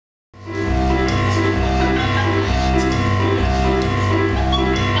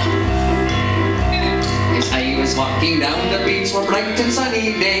walking down the beach one bright and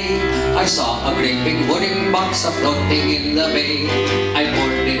sunny day, I saw a great big wooden box floating in the bay. I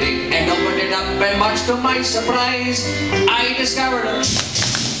put it in and opened it up, and much to my surprise, I discovered it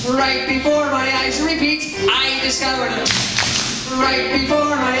right before my eyes. Repeat, I discovered it right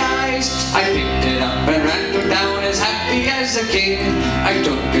before my eyes. I picked it up and ran to town as happy as a king. I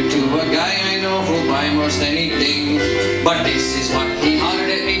took it to a guy I know who'll buy most anything. But this is what he hollered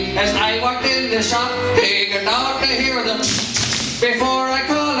at me as I walked in the shop. Hey, get out of here with them before I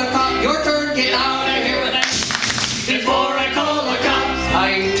call a cop. Your turn, get out of here with them before I call a cop.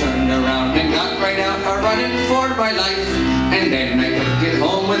 I turned around and got right out running for my life. And then I took it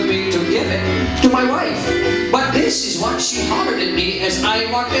home with me to give it to my wife. But this is what she hollered at me as I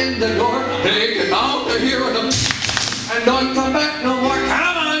walked in the door. Hey, get out of here with them and don't come back no more.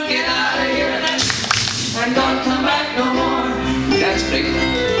 Come on, get out of here with them and don't come back no more. That's great.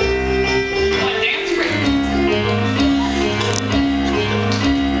 That's great.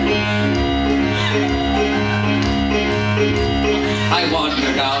 I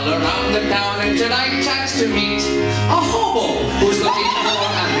wandered all around the town until I chanced to meet a hobo who's looking for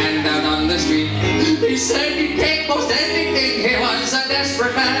a handout on the street. He said he'd take most anything, he was a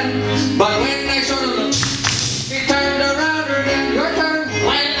desperate man. But when I showed him, he turned around and ran. Your turn.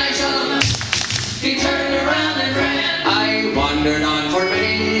 When I showed him, he turned around and ran. I wandered on for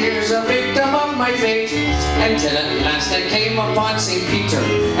many years, a victim of my fate, until at last I came upon St. Peter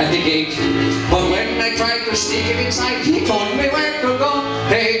at the gate. But when I tried to sneak it inside, he told me where to go.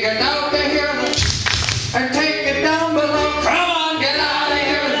 Hey, get out of here and take it down below. Come on, get out of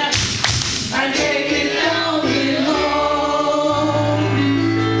here and take it down below.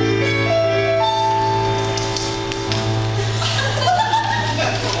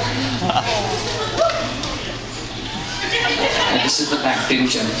 This is the back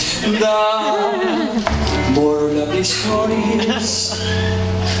tension. The moral of the story is,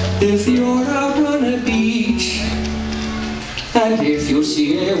 if you're out on a beach and if you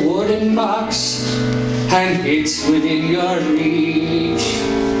see a wooden box and it's within your reach,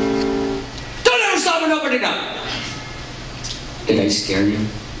 don't ever stop and open it up. Did I scare you?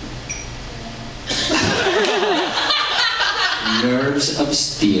 Nerves of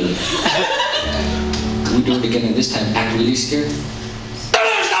steel. Can we do it again and this time act really scared? Don't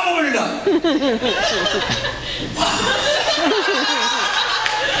ever stop opening it up.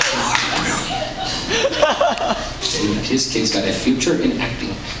 His kid's got a future in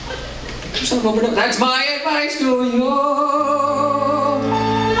acting. That's my advice to you.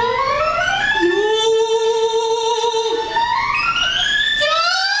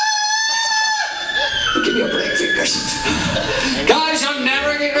 Give me a break, fingers. Guys, you'll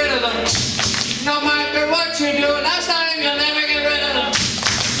never get rid of them. No matter what you do, last time you'll never get rid of them.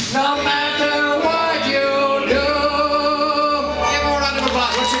 No matter what you do. Give him a round of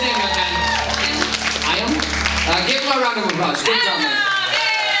applause. What's your name, young man? I am? Give him a round of applause. Good job, man.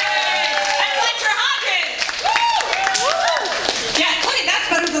 And Fletcher Hawkins! Yeah, look at that's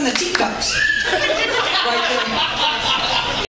better than the teacups. Right there.